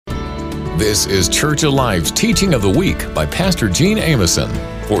This is Church Alive's Teaching of the Week by Pastor Gene Ameson.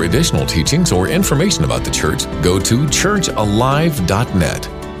 For additional teachings or information about the church, go to churchalive.net.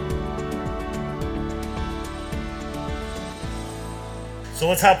 So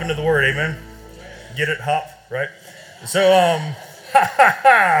let's hop into the Word, amen? Get it? Hop, right? So,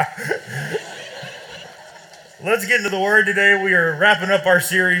 let's get into the Word today. We are wrapping up our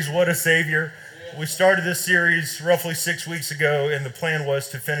series, What a Savior. We started this series roughly 6 weeks ago, and the plan was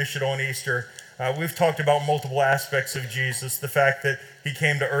to finish it on Easter. We've talked about multiple aspects of Jesus, the fact that he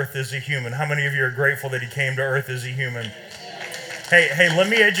came to earth as a human. How many of you are grateful that he came to earth as a human? Hey, let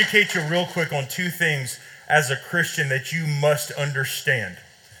me educate you real quick on two things as a Christian that you must understand.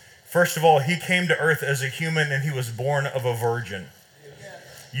 First of all, he came to earth as a human, and he was born of a virgin.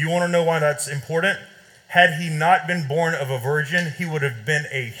 You want to know why that's important? Had he not been born of a virgin, he would have been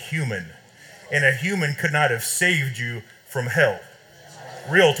a human. And a human could not have saved you from hell.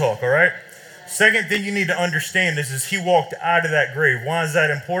 Real talk, all right? Second thing you need to understand is he walked out of that grave. Why is that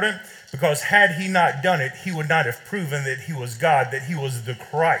important? Because had he not done it, he would not have proven that he was God, that he was the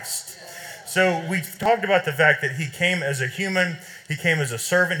Christ. So we've talked about the fact that he came as a human, he came as a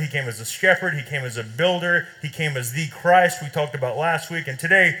servant, he came as a shepherd, he came as a builder, he came as the Christ we talked about last week. And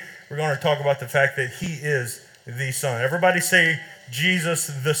today we're going to talk about the fact that he is the Son. Everybody say Jesus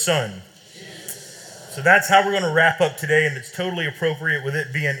the Son. So that's how we're going to wrap up today, and it's totally appropriate with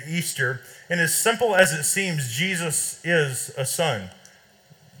it being Easter. And as simple as it seems, Jesus is a son.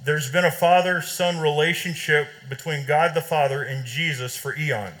 There's been a father-son relationship between God the Father and Jesus for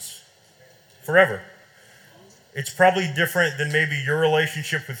eons, forever. It's probably different than maybe your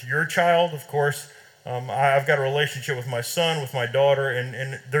relationship with your child. Of course, I've got a relationship with my son, with my daughter,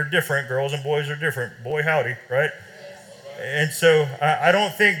 and they're different. Girls and boys are different. Boy, howdy, right? And so I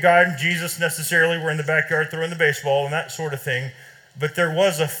don't think God and Jesus necessarily were in the backyard throwing the baseball and that sort of thing, but there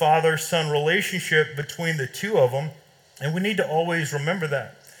was a father-son relationship between the two of them, and we need to always remember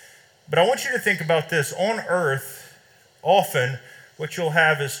that. But I want you to think about this. On earth, often what you'll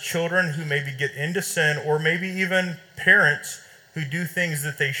have is children who maybe get into sin, or maybe even parents who do things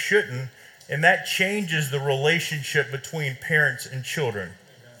that they shouldn't, and that changes the relationship between parents and children.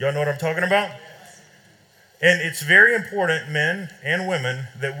 Y'all know what I'm talking about? And it's very important, men and women,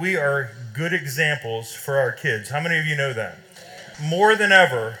 that we are good examples for our kids. How many of you know that? More than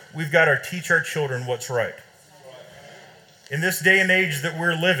ever, we've got to teach our children what's right. In this day and age that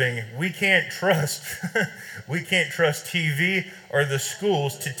we're living, we can't trust TV or the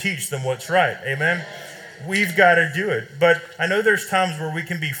schools to teach them what's right. Amen? We've got to do it. But I know there's times where we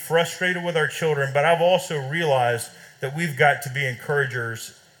can be frustrated with our children, but I've also realized that we've got to be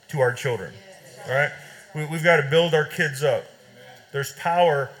encouragers to our children. All right? We've got to build our kids up. There's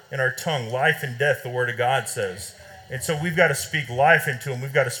power in our tongue, life and death, the Word of God says. And so we've got to speak life into them.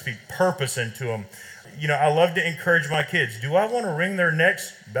 We've got to speak purpose into them. You know, I love to encourage my kids. Do I want to wring their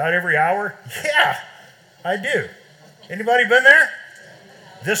necks about every hour? Yeah, I do. Anybody been there?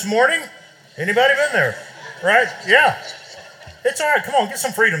 This morning? Anybody been there? Right? Yeah. It's all right. Come on, get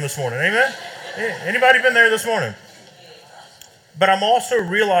some freedom this morning. Amen? Anybody been there this morning? But I'm also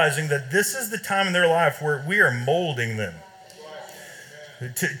realizing that this is the time in their life where we are molding them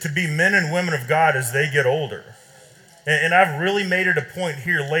to be men and women of God as they get older. And I've really made it a point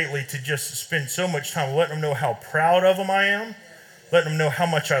here lately to just spend so much time letting them know how proud of them I am, letting them know how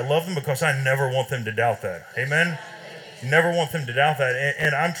much I love them, because I never want them to doubt that. Amen? Never want them to doubt that.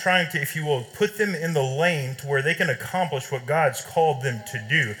 And I'm trying to, if you will, put them in the lane to where they can accomplish what God's called them to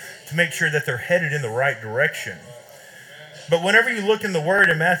do, to make sure that they're headed in the right direction. But whenever you look in the Word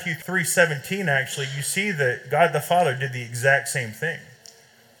in Matthew 3:17, actually, you see that God the Father did the exact same thing.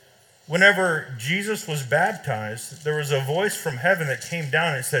 Whenever Jesus was baptized, there was a voice from heaven that came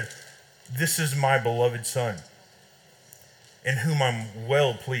down and said, "This is my beloved Son, in whom I'm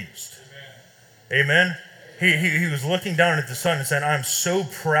well pleased." Amen? He was looking down at the Son and said, "I'm so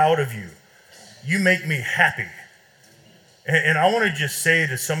proud of you. You make me happy." And I want to just say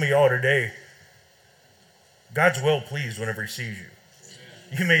to some of y'all today, God's well pleased whenever he sees you.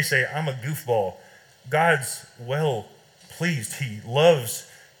 You may say, "I'm a goofball." God's well pleased. He loves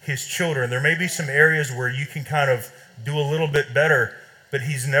his children. There may be some areas where you can kind of do a little bit better, but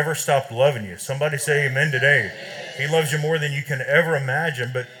he's never stopped loving you. Somebody say amen today. He loves you more than you can ever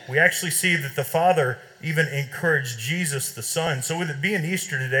imagine. But we actually see that the Father even encouraged Jesus the Son. So with it being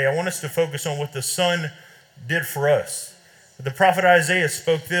Easter today, I want us to focus on what the Son did for us. The prophet Isaiah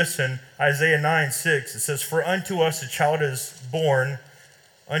spoke this in Isaiah 9:6. It says, "For unto us a child is born,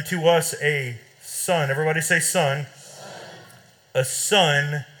 unto us a son." Everybody say son. A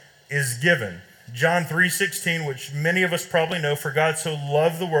son is given. John 3:16, which many of us probably know, "For God so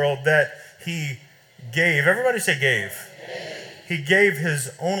loved the world that he gave, everybody say gave. He gave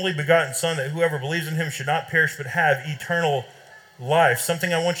his only begotten Son that whoever believes in him should not perish but have eternal life.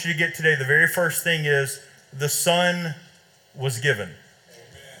 Something I want you to get today, the very first thing is the Son was given.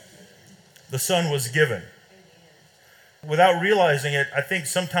 The Son was given. Without realizing it, I think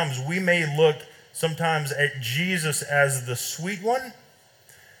sometimes we may look sometimes at Jesus as the sweet one,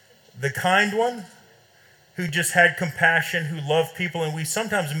 the kind one, who just had compassion, who loved people, and we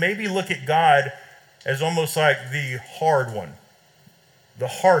sometimes maybe look at God as almost like the hard one, the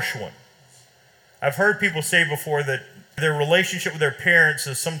harsh one. I've heard people say before that their relationship with their parents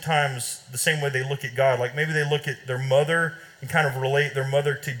is sometimes the same way they look at God. Like maybe they look at their mother and kind of relate their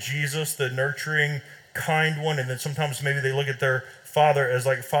mother to Jesus, the nurturing, kind one, and then sometimes maybe they look at their father as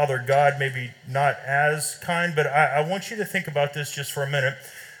like Father God, maybe not as kind. But I want you to think about this just for a minute.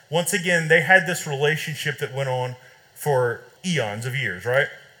 Once again, they had this relationship that went on for eons of years, right?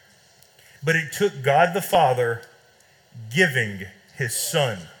 But it took God the Father giving his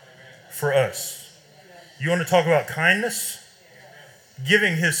Son for us. You want to talk about kindness?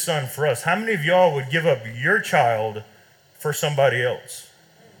 Giving his Son for us. How many of y'all would give up your child for somebody else?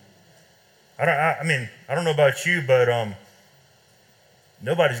 I mean, I don't know about you, but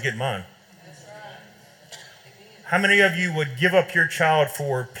nobody's getting mine. How many of you would give up your child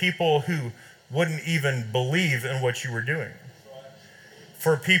for people who wouldn't even believe in what you were doing?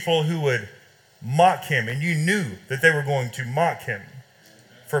 For people who would mock him and you knew that they were going to mock him?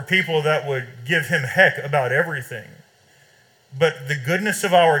 For people that would give him heck about everything? But the goodness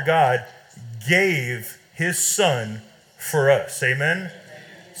of our God gave his Son for us. Amen?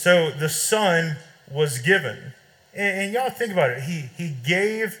 So the Son was given. And y'all think about it. He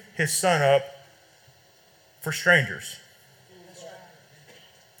gave his Son up for strangers.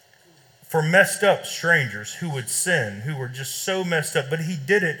 For messed up strangers who would sin, who were just so messed up. But he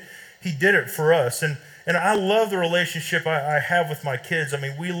did it for us. And I love the relationship I have with my kids. I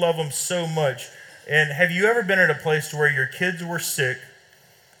mean, we love them so much. And have you ever been at a place to where your kids were sick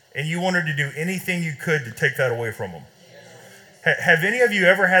and you wanted to do anything you could to take that away from them? Have any of you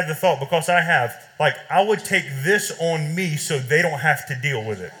ever had the thought, because I have, like, I would take this on me so they don't have to deal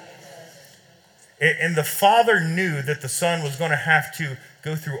with it? And the Father knew that the Son was going to have to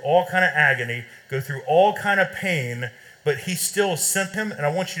go through all kind of agony, go through all kind of pain, but he still sent him. And I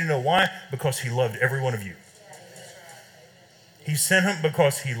want you to know why. Because he loved every one of you. He sent him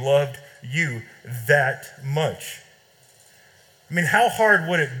because he loved you that much. I mean, how hard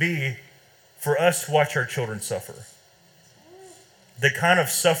would it be for us to watch our children suffer? The kind of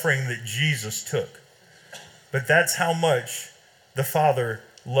suffering that Jesus took. But that's how much the Father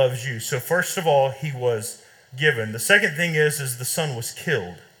loves you. So first of all, he was given. The second thing is the Son was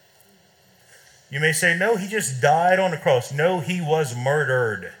killed. You may say, no, he just died on the cross. No, he was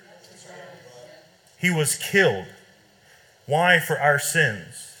murdered. He was killed. Why? For our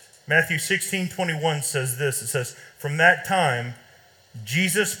sins. Matthew 16:21 says this. It says, from that time,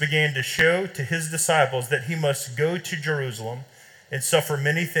 Jesus began to show to his disciples that he must go to Jerusalem and suffer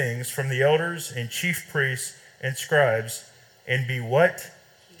many things from the elders and chief priests and scribes, and be what?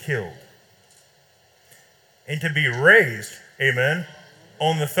 Killed. And to be raised, amen,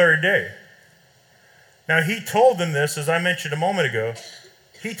 on the third day. Now he told them this, as I mentioned a moment ago,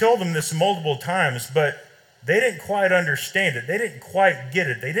 he told them this multiple times, but they didn't quite understand it. They didn't quite get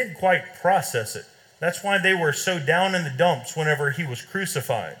it. They didn't quite process it. That's why they were so down in the dumps whenever he was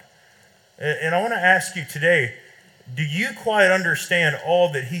crucified. And I want to ask you today, do you quite understand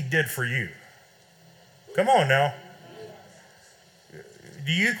all that he did for you? Come on now.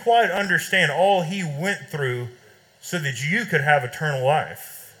 Do you quite understand all he went through so that you could have eternal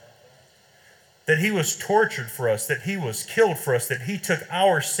life? That he was tortured for us, that he was killed for us, that he took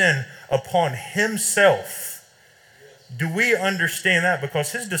our sin upon himself. Do we understand that?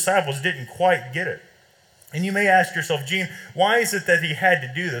 Because his disciples didn't quite get it. And you may ask yourself, Gene, why is it that he had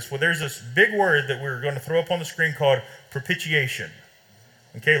to do this? Well, there's this big word that we're going to throw up on the screen called propitiation.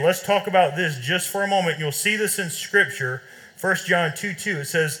 Okay, let's talk about this just for a moment. You'll see this in Scripture. 1 John 2:2, it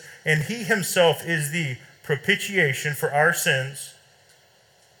says, and he himself is the propitiation for our sins,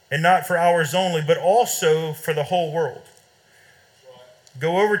 and not for ours only, but also for the whole world.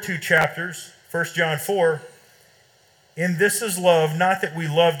 Go over 2 chapters, 1 John 4. And this is love, not that we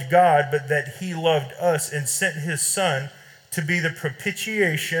loved God, but that he loved us and sent his Son to be the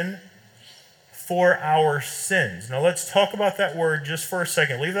propitiation for our sins. Now let's talk about that word just for a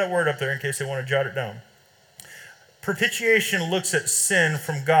second. Leave that word up there in case they want to jot it down. Propitiation looks at sin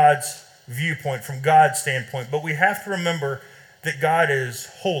from God's viewpoint, from God's standpoint, but we have to remember that God is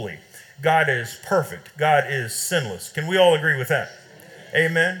holy. God is perfect. God is sinless. Can we all agree with that?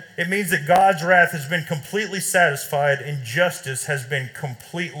 Amen. It means that God's wrath has been completely satisfied and justice has been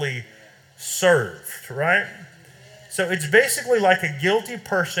completely served, right? So it's basically like a guilty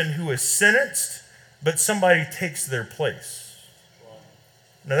person who is sentenced, but somebody takes their place.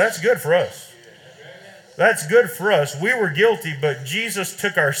 Now that's good for us. That's good for us. We were guilty, but Jesus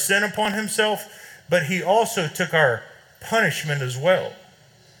took our sin upon himself, but he also took our punishment as well.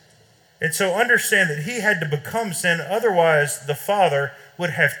 And so understand that he had to become sin, otherwise the Father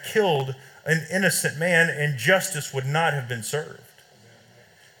would have killed an innocent man and justice would not have been served.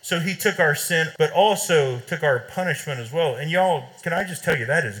 So he took our sin, but also took our punishment as well. And y'all, can I just tell you,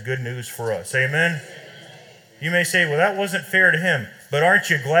 that is good news for us. Amen? You may say, well, that wasn't fair to him, but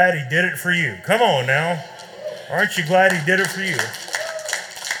aren't you glad he did it for you? Come on now. Aren't you glad he did it for you?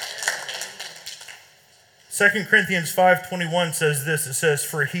 2 Corinthians 5:21 says this. It says,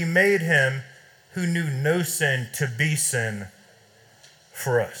 for he made him who knew no sin to be sin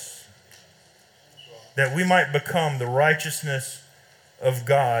for us, that we might become the righteousness of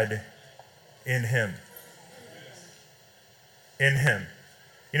God in him. In him.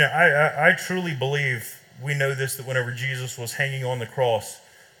 You know, I truly believe we know this, that whenever Jesus was hanging on the cross,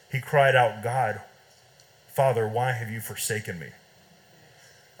 he cried out, God, Father, why have you forsaken me?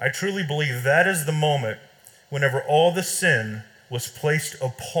 I truly believe that is the moment whenever all the sin was placed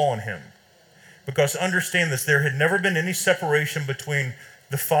upon him. Because understand this, there had never been any separation between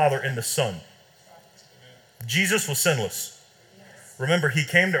the Father and the Son. Jesus was sinless. Remember, he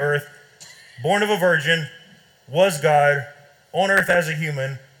came to earth, born of a virgin, was God, on earth as a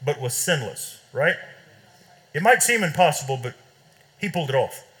human, but was sinless, right? It might seem impossible, but he pulled it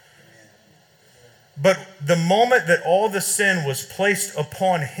off. But the moment that all the sin was placed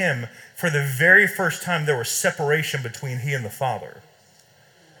upon him, for the very first time, there was separation between he and the Father.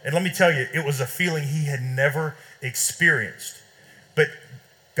 And let me tell you, it was a feeling he had never experienced. But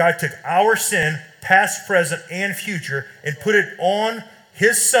God took our sin, past, present, and future, and put it on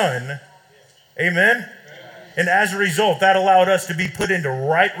his Son. Amen? And as a result, that allowed us to be put into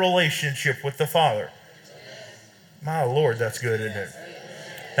right relationship with the Father. My Lord, that's good, isn't it?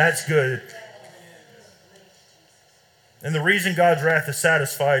 That's good. And the reason God's wrath is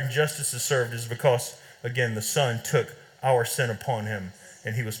satisfied and justice is served is because, again, the Son took our sin upon him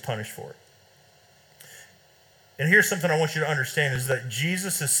and he was punished for it. And here's something I want you to understand is that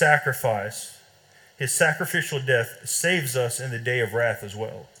Jesus' sacrifice, his sacrificial death, saves us in the day of wrath as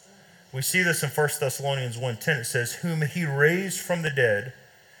well. We see this in 1 Thessalonians 1:10. It says, whom he raised from the dead,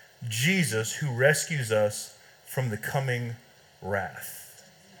 Jesus, who rescues us from the coming wrath.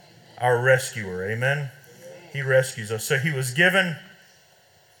 Our rescuer, amen? He rescues us. So he was given,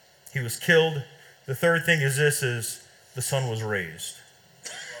 he was killed. The third thing is this, is the Son was raised.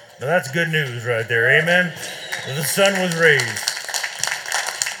 Now that's good news right there, amen? The Son was raised.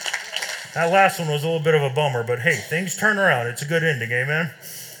 That last one was a little bit of a bummer, but hey, things turn around. It's a good ending, amen?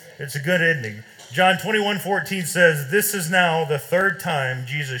 It's a good ending. John 21:14 says, this is now the third time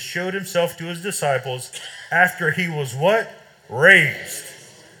Jesus showed himself to his disciples after he was what? Raised.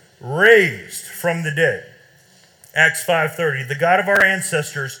 Raised from the dead. Acts 5:30, the God of our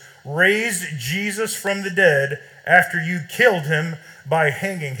ancestors raised Jesus from the dead after you killed him by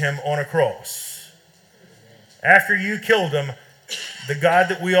hanging him on a cross. After you killed him, the God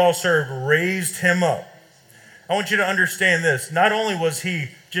that we all serve raised him up. I want you to understand this. Not only was he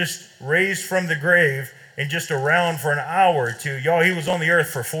just raised from the grave and just around for an hour or two, y'all, he was on the earth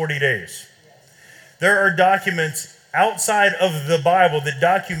for 40 days. There are documents outside of the Bible that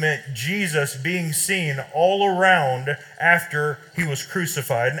document Jesus being seen all around after he was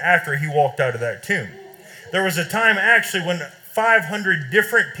crucified and after he walked out of that tomb. There was a time actually when 500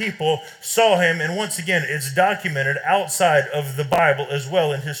 different people saw him, and once again, it's documented outside of the Bible as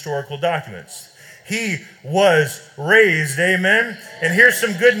well in historical documents. He was raised, amen? And here's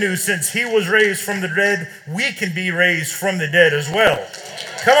some good news. Since he was raised from the dead, we can be raised from the dead as well.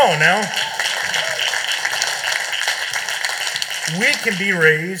 Come on now. We can be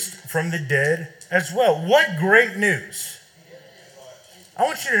raised from the dead as well. What great news. I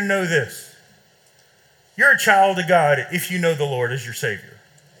want you to know this. You're a child of God if you know the Lord as your Savior.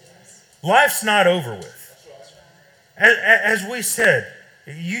 Life's not over with. As we said,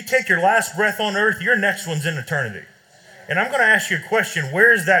 you take your last breath on earth, your next one's in eternity. And I'm going to ask you a question.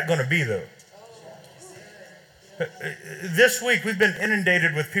 Where is that going to be, though? This week, we've been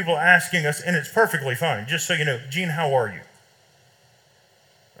inundated with people asking us, and it's perfectly fine. Just so you know, Gene, how are you?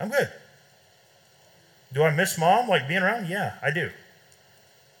 I'm good. Do I miss Mom, like being around? Yeah, I do.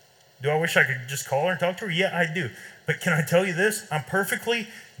 Do I wish I could just call her and talk to her? Yeah, I do. But can I tell you this? I'm perfectly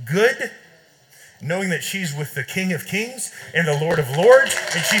good. knowing that she's with the King of Kings and the Lord of Lords,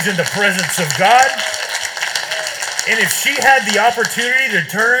 and she's in the presence of God. And if she had the opportunity to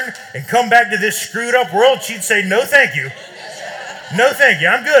turn and come back to this screwed up world, she'd say, no, thank you. No, thank you.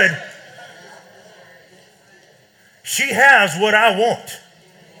 I'm good. She has what I want.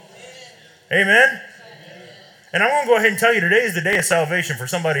 Amen? And I want to go ahead and tell you, today is the day of salvation for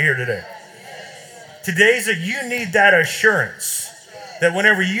somebody here today. You need that assurance that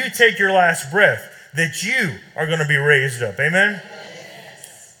whenever you take your last breath, that you are going to be raised up. Amen?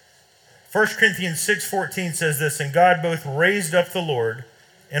 1 Corinthians 6:14 says this, and God both raised up the Lord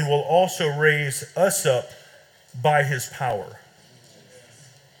and will also raise us up by his power.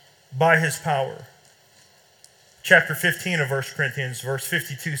 By his power. Chapter 15 of 1 Corinthians, verse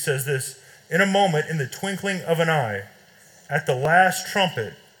 52 says this, in a moment, in the twinkling of an eye, at the last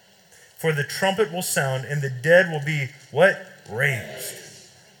trumpet, for the trumpet will sound, and the dead will be, what? Raised.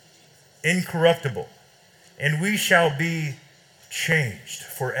 Incorruptible. And we shall be changed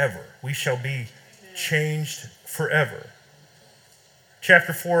forever. We shall be changed forever.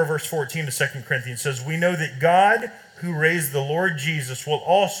 Chapter 4, verse 14 to 2 Corinthians says, we know that God, who raised the Lord Jesus, will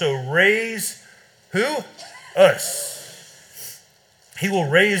also raise, who? Us. He will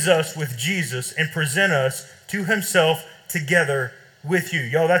raise us with Jesus and present us to himself together with you.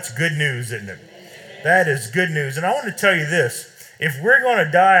 Yo, that's good news, isn't it? That is good news. And I want to tell you this. If we're going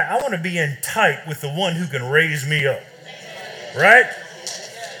to die, I want to be in tight with the one who can raise me up. Right?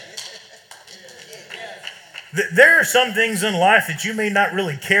 There are some things in life that you may not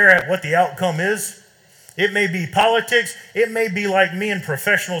really care at what the outcome is. It may be politics. It may be like me in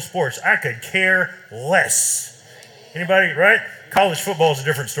professional sports. I could care less. Anybody, right? College football is a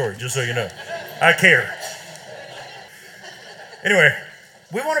different story, just so you know. I care. Anyway,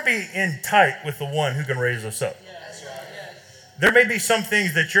 we want to be in tight with the one who can raise us up. There may be some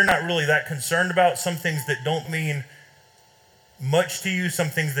things that you're not really that concerned about, some things that don't mean much to you, some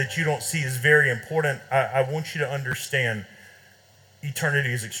things that you don't see as very important. I want you to understand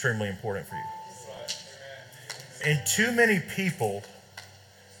eternity is extremely important for you. And too many people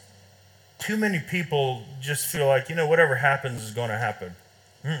just feel like, whatever happens is going to happen.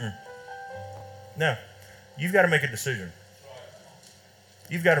 No, you've got to make a decision.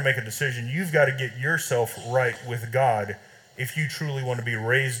 You've got to make a decision. You've got to get yourself right with God if you truly want to be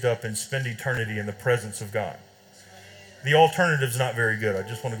raised up and spend eternity in the presence of God. The alternative's not very good. I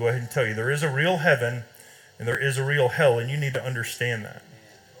just want to go ahead and tell you, there is a real heaven and there is a real hell, and you need to understand that.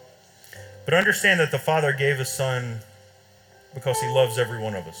 But understand that the Father gave His Son because He loves every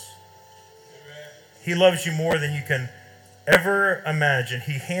one of us. He loves you more than you can ever imagine.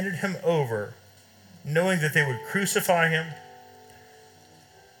 He handed Him over knowing that they would crucify Him,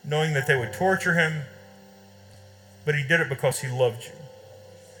 knowing that they would torture Him, but He did it because He loved you.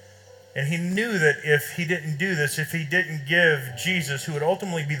 And He knew that if He didn't do this, if He didn't give Jesus, who would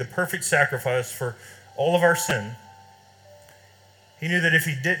ultimately be the perfect sacrifice for all of our sin, He knew that if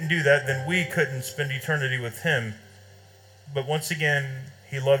He didn't do that, then we couldn't spend eternity with Him. But once again,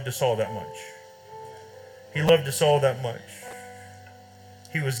 He loved us all that much. He loved us all that much.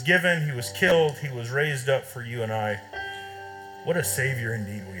 He was given, He was killed, He was raised up for you and I. What a Savior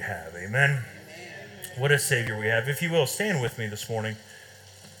indeed we have. Amen? What a Savior we have. If you will, stand with me this morning.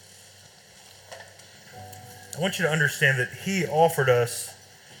 I want you to understand that He offered us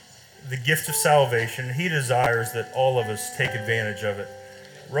the gift of salvation. He desires that all of us take advantage of it.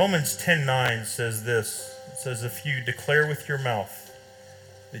 Romans 10:9 says this. It says, if you declare with your mouth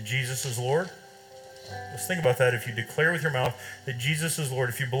that Jesus is Lord, let's think about that. If you declare with your mouth that Jesus is Lord,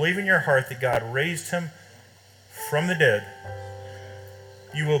 if you believe in your heart that God raised Him from the dead,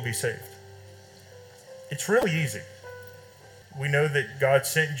 you will be saved. It's really easy. We know that God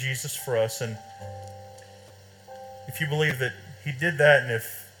sent Jesus for us, and if you believe that He did that, and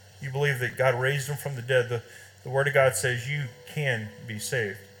if you believe that God raised Him from the dead, the Word of God says you can be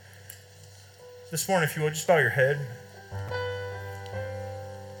saved. This morning, if you will, just bow your head.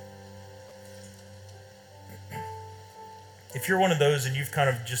 If you're one of those and you've kind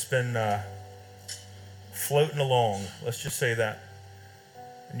of just been floating along, let's just say that,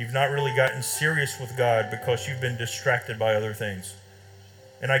 and you've not really gotten serious with God because you've been distracted by other things,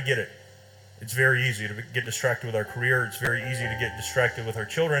 and I get it. It's very easy to get distracted with our career. It's very easy to get distracted with our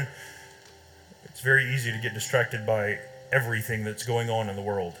children. It's very easy to get distracted by everything that's going on in the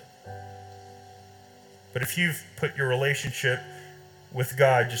world. But if you've put your relationship with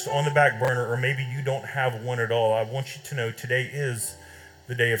God just on the back burner, or maybe you don't have one at all, I want you to know today is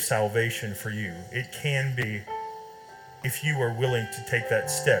the day of salvation for you. It can be if you are willing to take that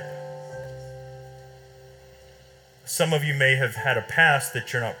step. Some of you may have had a past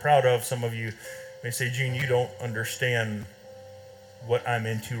that you're not proud of. Some of you may say, Gene, you don't understand what I'm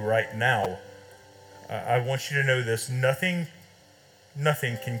into right now. I want you to know this. Nothing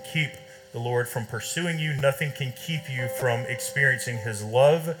can keep the Lord from pursuing you. Nothing can keep you from experiencing His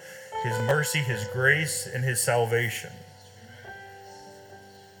love, His mercy, His grace, and His salvation.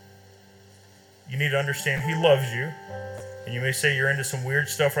 You need to understand He loves you. And you may say you're into some weird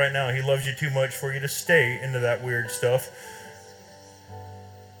stuff right now. He loves you too much for you to stay into that weird stuff.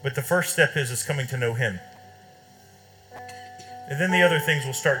 But the first step is coming to know Him. And then the other things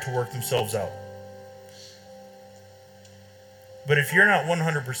will start to work themselves out. But if you're not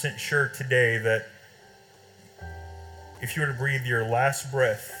 100% sure today that if you were to breathe your last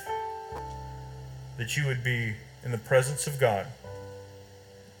breath, that you would be in the presence of God,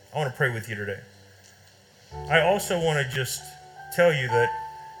 I want to pray with you today. I also want to just tell you that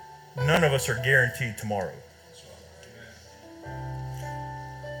none of us are guaranteed tomorrow.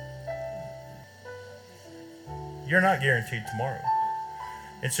 You're not guaranteed tomorrow.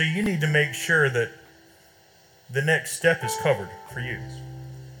 And so you need to make sure that the next step is covered for you.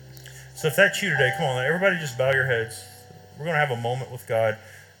 So if that's you today, come on, everybody just bow your heads. We're going to have a moment with God.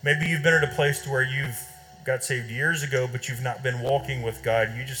 Maybe you've been at a place to where you've got saved years ago, but you've not been walking with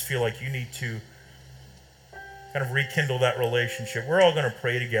God. You just feel like you need to kind of rekindle that relationship. We're all going to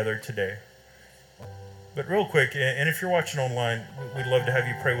pray together today. But real quick, and if you're watching online, we'd love to have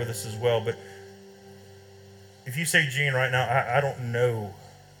you pray with us as well. But if you say, Gene, right now, I don't know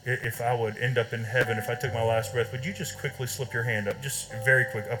if I would end up in heaven if I took my last breath, would you just quickly slip your hand up? Just very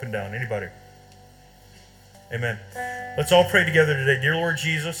quick, up and down. Anybody? Amen. Let's all pray together today. Dear Lord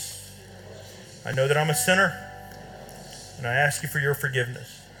Jesus, I know that I'm a sinner, and I ask you for your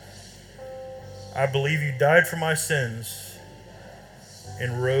forgiveness. I believe you died for my sins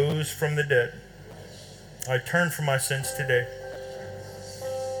and rose from the dead. I turn from my sins today,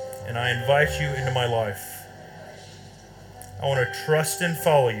 and I invite you into my life. I want to trust and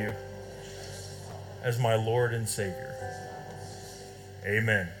follow you as my Lord and Savior.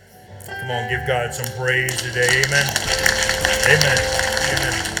 Amen. Come on, give God some praise today. Amen. Amen.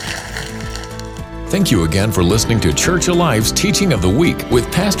 Amen. Thank you again for listening to Church Alive's Teaching of the Week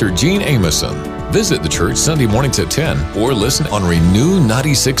with Pastor Gene Ameson. Visit the church Sunday mornings at 10 or listen on Renew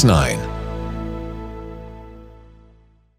 96.9.